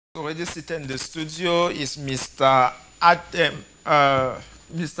Already sitting in the studio is Mr.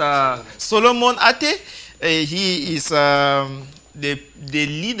 Solomon Ate. He is the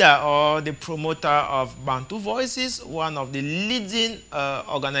leader or the promoter of Bantu Voices, one of the leading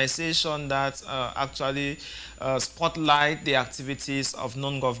organizations that actually spotlight the activities of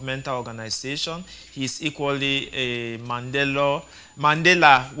non-governmental organizations. He is equally a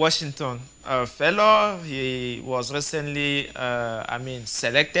Mandela Washington fellow. He was recently,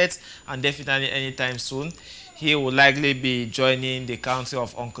 selected, and definitely anytime soon he will likely be joining the Council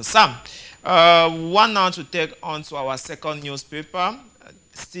of Uncle Sam. One now to take on to our second newspaper.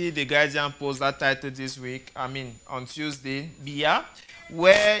 Still, the Guardian post that title this week, on Tuesday, Bia,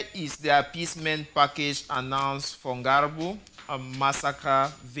 where is the appeasement package announced for Ngarbuh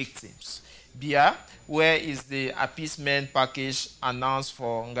Massacre Victims? Bia, where is the appeasement package announced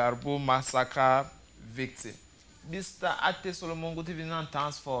for Ngarbuh Massacre Victims? Mr. Ate Solomon, good evening and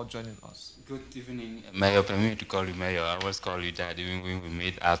thanks for joining us. Good evening, Mayor. Permit me to call you Mayor. I always call you Dad, even when we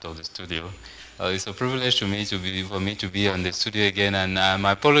meet out of the studio. It's a privilege for me to be on the studio again, and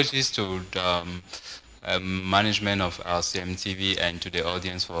my apologies to management of our CMTV and to the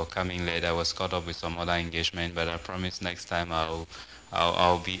audience for coming late. I was caught up with some other engagement, but I promise next time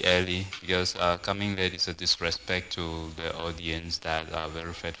I'll be early, because coming late is a disrespect to the audience that are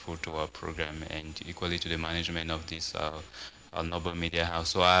very faithful to our program, and equally to the management of this noble media house.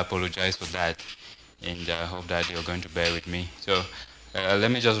 So I apologize for that, and I hope that you're going to bear with me. So let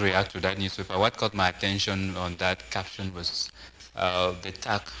me just react to that newspaper. What caught my attention on that caption was the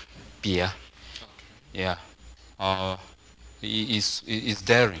tag Pia. Yeah, it's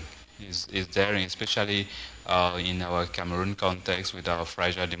daring. It's daring, especially in our Cameroon context with our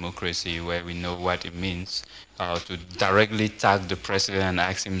fragile democracy, where we know what it means to directly tag the president and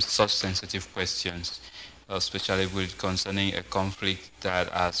ask him such sensitive questions, especially with concerning a conflict that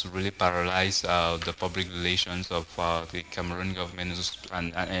has really paralyzed the public relations of the Cameroon government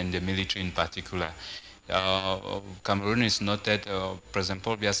and the military in particular. Cameroon is noted, President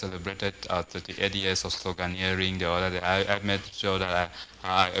Paul Biya celebrated 38 years of sloganeering the other day. I made sure that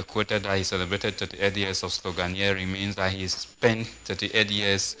I quoted that he celebrated 38 years of sloganeering, means that he spent 38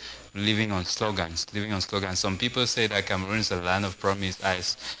 years living on slogans. Some people say that Cameroon is a land of promise.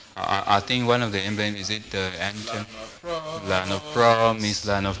 I think one of the emblems, is it the anthem? Land of promise,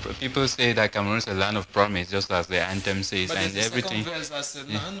 land of promise. People say that Cameroon is a land of promise, just as the anthem says, but and everything.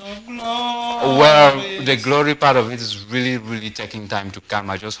 Land of glory. Well, the glory part of it is really taking time to come.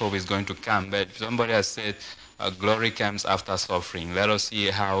 I just hope it's going to come. But somebody has said, glory comes after suffering. Let us see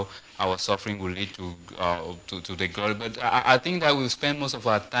how our suffering will lead to the glory. But I think that we'll spend most of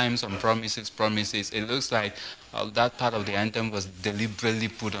our time on promises. It looks like that part of the anthem was deliberately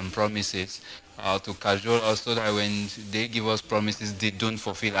put on promises to cajole us, so that when they give us promises, they don't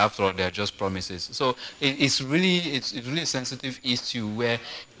fulfill. After all, they're just promises. So it's really a sensitive issue, where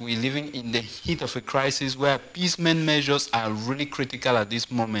we're living in the heat of a crisis, where appeasement measures are really critical at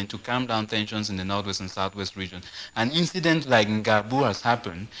this moment to calm down tensions in the northwest and southwest region. An incident like Ngarbuh has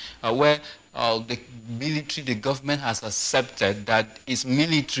happened, where the military, the government has accepted that its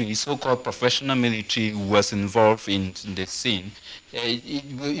military, so-called professional military, was involved in the scene.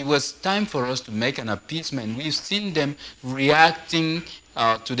 It was time for us to make an appeasement. We've seen them reacting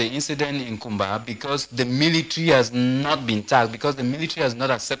to the incident in Kumba because the military has not been tasked, because the military has not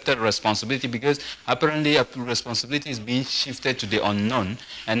accepted responsibility, because apparently responsibility is being shifted to the unknown.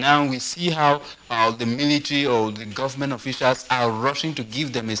 And now we see how the military or the government officials are rushing to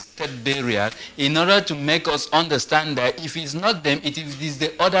give them a state burial in order to make us understand that if it's not them, it is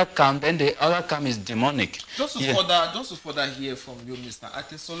the other camp, then the other camp is demonic. Just to further hear from you, Mr.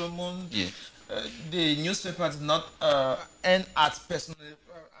 Ate Solomon, yeah. The newspaper did not end at personalizing,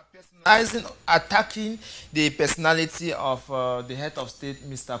 attacking the personality of the head of state,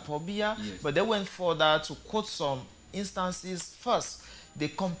 Mr. Paul Biya, yes. But they went further to quote some instances. First, the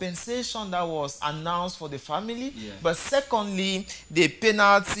compensation that was announced for the family, yeah. But secondly, the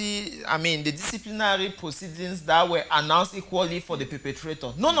penalty, the disciplinary proceedings that were announced equally for the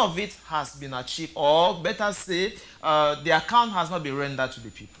perpetrator. None of it has been achieved, or better say, the account has not been rendered to the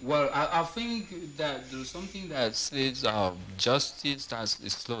people. Well, I think that there's something that says justice that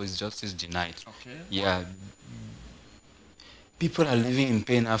is slow is justice denied. Okay. Yeah. People are living in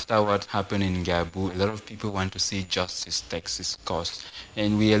pain after what happened in Ngarbuh. A lot of people want to see justice takes its course.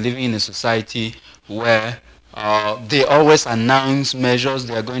 And we are living in a society where they always announce measures.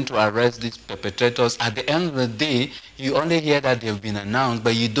 They are going to arrest these perpetrators. At the end of the day, you only hear that they've been announced,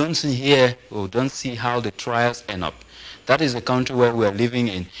 but you don't hear or don't see how the trials end up. That is the country where we're living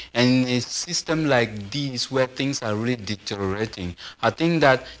in. And in a system like this, where things are really deteriorating, I think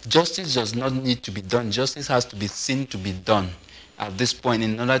that justice does not need to be done. Justice has to be seen to be done at this point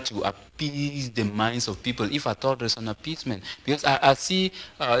in order to appease the minds of people, if at all there's an appeasement. Because I see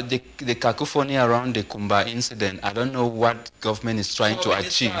the cacophony around the Kumba incident. I don't know what government is trying to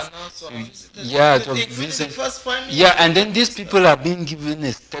achieve. Yeah, yeah, and then these people are being given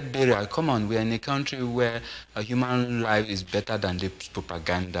a state burial. Come on, we're in a country where a human life is better than the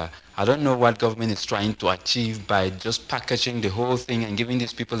propaganda. I don't know what government is trying to achieve by just packaging the whole thing and giving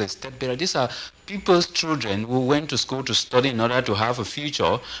these people a state burial. These are people's children who went to school to study in order to have a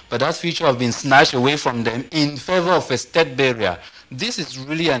future, but that future has been snatched away from them in favor of a state burial. This is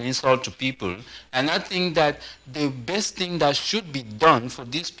really an insult to people, and I think that the best thing that should be done for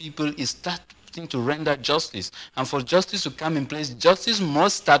these people is starting to render justice. And for justice to come in place, justice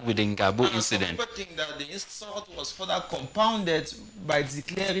must start with the Ngarbuh incident. People think that the insult was further compounded by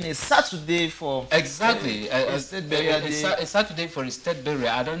declaring a Saturday for exactly a state burial day. A Saturday for a state burial.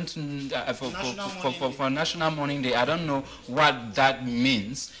 I don't for National Mourning Day. I don't know what that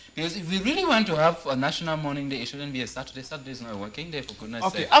means. Because if we really want to have a National Mourning Day, it shouldn't be a Saturday. Saturday is not a working day, for goodness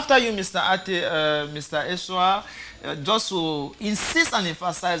sake. Okay, after you, Mr. Ate, Mr. Eswa, just to insist and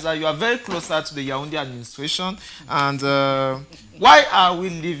emphasize that you are very closer to the Yaoundé administration, and why are we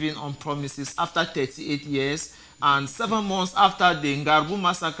living on promises after 38 years? And 7 months after the Ngarbuh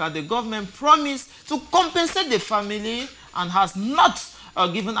massacre, the government promised to compensate the family and has not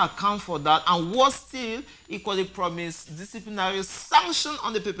given account for that, and was still equally promised disciplinary sanction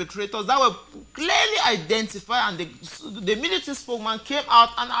on the perpetrators that were clearly identified, and the military spokesman came out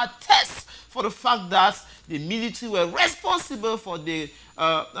and attest for the fact that the military were responsible for the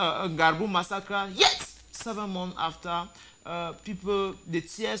Ngarbuh massacre. Yet 7 months after, the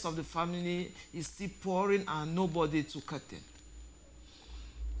tears of the family is still pouring and nobody to cut them.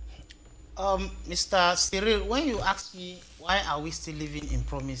 Mr. Cyril, when you ask me why are we still living in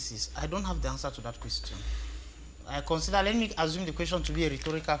promises, I don't have the answer to that question. I consider, let me assume the question to be a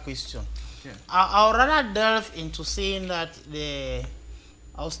rhetorical question. Yeah. I'll rather delve into saying that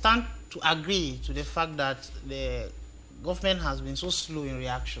I'll stand to agree to the fact that the government has been so slow in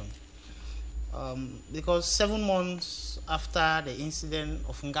reaction. Because 7 months after the incident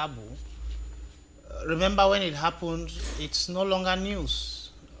of Ngarbuh, remember when it happened, it's no longer news.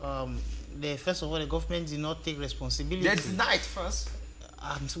 First of all, the government did not take responsibility. They denied first.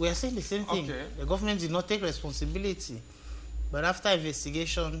 We are saying the same thing. Okay. The government did not take responsibility. But after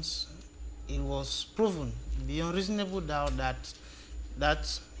investigations, it was proven beyond reasonable doubt that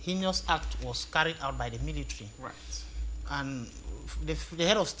that heinous act was carried out by the military. Right. And the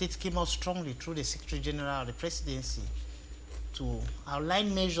head of state came out strongly through the Secretary General of the Presidency to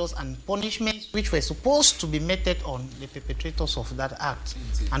outline measures and punishments which were supposed to be meted on the perpetrators of that act.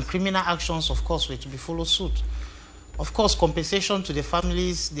 Indeed. And criminal actions, of course, were to be followed suit. Of course, compensation to the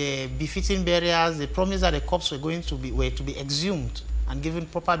families, the befitting burials, the promise that the corpse were to be exhumed and given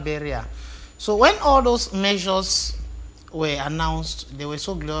proper burial. So when all those measures were announced, they were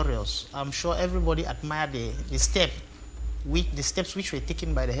so glorious. I'm sure everybody admired the steps which were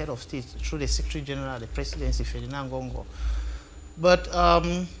taken by the head of state through the Secretary General of the Presidency, Ferdinand Gongo. But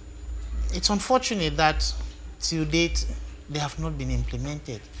it's unfortunate that till date they have not been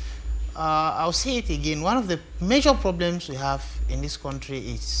implemented. I'll say it again, one of the major problems we have in this country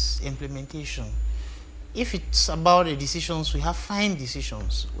is implementation. If it's about the decisions, we have fine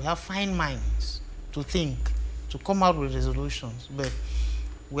decisions, we have fine minds to think, to come out with resolutions, but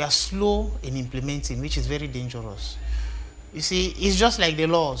we are slow in implementing, which is very dangerous. You see, it's just like the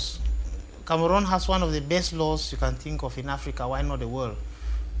laws. Cameroon has one of the best laws you can think of in Africa, why not the world?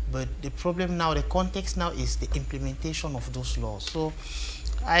 But the problem now, the context now is the implementation of those laws. So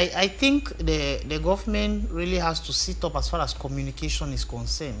I think the government really has to sit up as far as communication is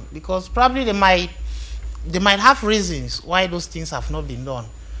concerned, because probably they might have reasons why those things have not been done.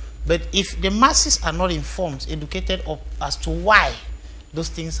 But if the masses are not informed, educated up as to why those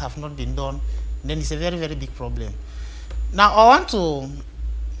things have not been done, then it's a very, very big problem. Now, I want to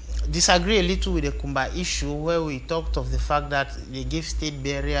disagree a little with the Kumba issue, where we talked of the fact that they gave state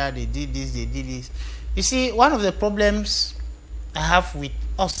burial, they did this, they did this. You see, one of the problems I have with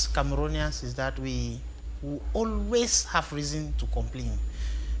us Cameroonians is that we always have reason to complain.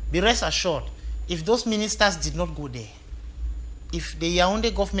 Be rest assured, if those ministers did not go there, if the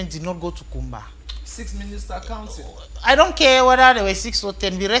Yaoundé government did not go to Kumba, 6 minister council, I don't care whether there were 6 or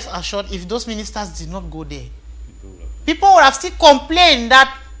 10, be rest assured, if those ministers did not go there, people would have still complained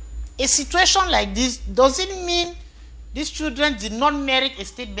that a situation like this doesn't mean These children did not merit a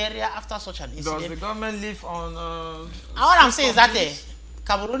state burial after such an incident. Does the government live on... what I'm saying is that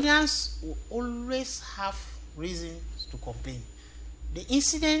Cameroonians will always have reasons to complain. The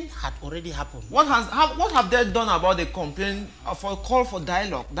incident had already happened. What have they done about the complaint for call for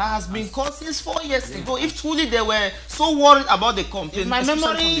dialogue that has been called since 4 years ago? If truly they were so worried about the complaint, my memory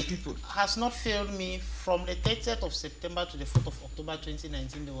from the people, has not failed me, from the 30th of September to the 4th of October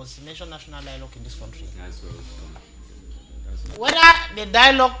 2019, there was a national dialogue in this country. Whether the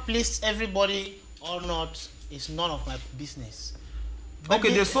dialogue pleased everybody or not is none of my business. But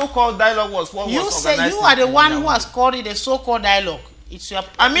okay, the so-called dialogue was what you was say organized. You are the one who has called it a so-called dialogue. It's your.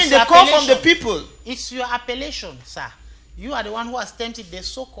 I mean, the call from the people. It's your appellation, sir. You are the one who has tempted the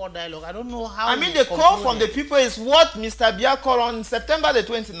so-called dialogue. I don't know how. I mean, the call from the people is what Mr. Bia called on September the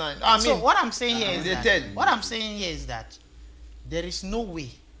 29th. I mean, so what I'm saying here is that, 10th. what I'm saying here is that there is no way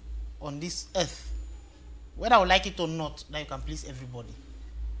on this earth, whether I would like it or not, that you can please everybody.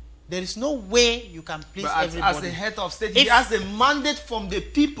 There is no way you can please everybody. As the head of state, he has a mandate from the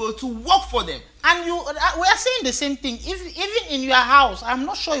people to work for them. And we are saying the same thing. Even in your house, I'm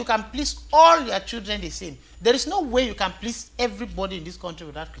not sure you can please all your children the same. There is no way you can please everybody in this country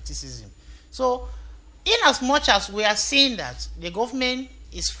without criticism. So, in as much as we are saying that the government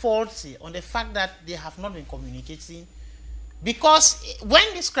is faulty on the fact that they have not been communicating, because when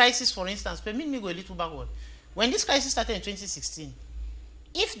this crisis, for instance, permit me go a little backward, when this crisis started in 2016,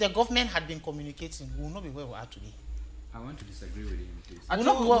 if the government had been communicating, we will not be where we are today. I want to disagree with him, please.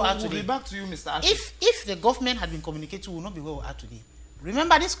 We'll be back to you, Mr. Ashley. If the government had been communicating, we will not be where we are today.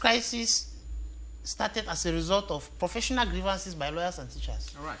 Remember, this crisis started as a result of professional grievances by lawyers and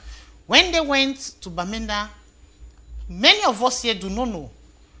teachers. All right. When they went to Bamenda, many of us here do not know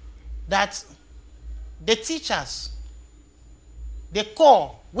that the teachers, the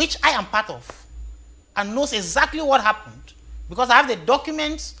core, which I am part of, and knows exactly what happened, because I have the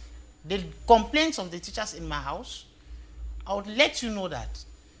documents, the complaints of the teachers in my house, I would let you know that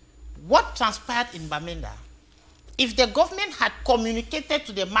what transpired in Bamenda, if the government had communicated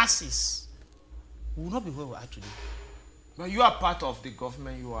to the masses, we would not be where we are today. But you are part of the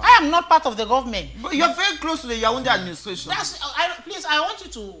government. You are. I am not part of the government. But you are very close to the Yaoundé administration. Please, I want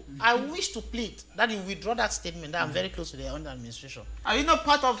you to, I wish to plead that you withdraw that statement that I'm very close to the Yaoundé administration. Are you not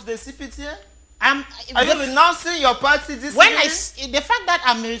part of the CPTA? Are you renouncing your party this when evening? The fact that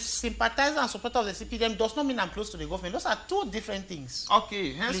I'm a sympathizer and supporter of the CPDM does not mean I'm close to the government. Those are two different things.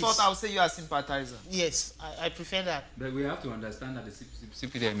 Okay, henceforth I will say you are a sympathizer. Yes, I prefer that. But we have to understand that the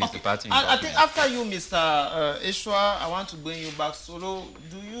CPDM is the party. I think after you, Mr. Ishwa, I want to bring you back solo.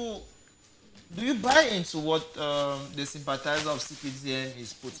 Do you buy into what the sympathizer of CPDM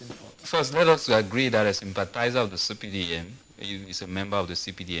is putting forth? First, let us agree that a sympathizer of the CPDM is a member of the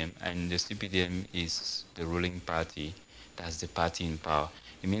CPDM, and the CPDM is the ruling party. That's the party in power.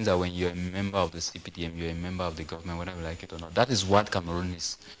 It means that when you're a member of the CPDM, you're a member of the government, whether we like it or not. That is what Cameroon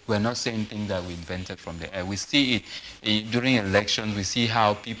is. We're not saying things that we invented from the air. We see it during elections. We see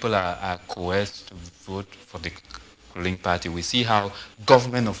how people are coerced to vote for the ruling party. We see how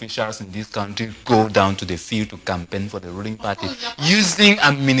government officials in this country go down to the field to campaign for the ruling party, using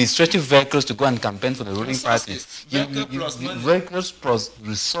administrative vehicles to go and campaign for the ruling party. Vehicles plus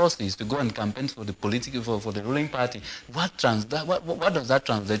resources to go and campaign for the for the ruling party. What does that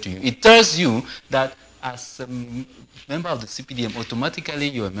translate to you? It tells you that as a member of the CPDM, automatically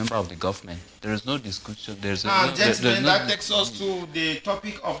you're a member of the government. There is no discussion. Gentlemen, that takes us to the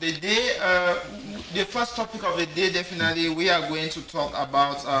topic of the day. The first topic of the day, definitely, we are going to talk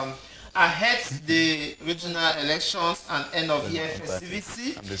about ahead the regional elections and end of year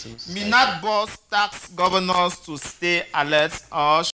festivity. Minat Boss tasked governors to stay alert or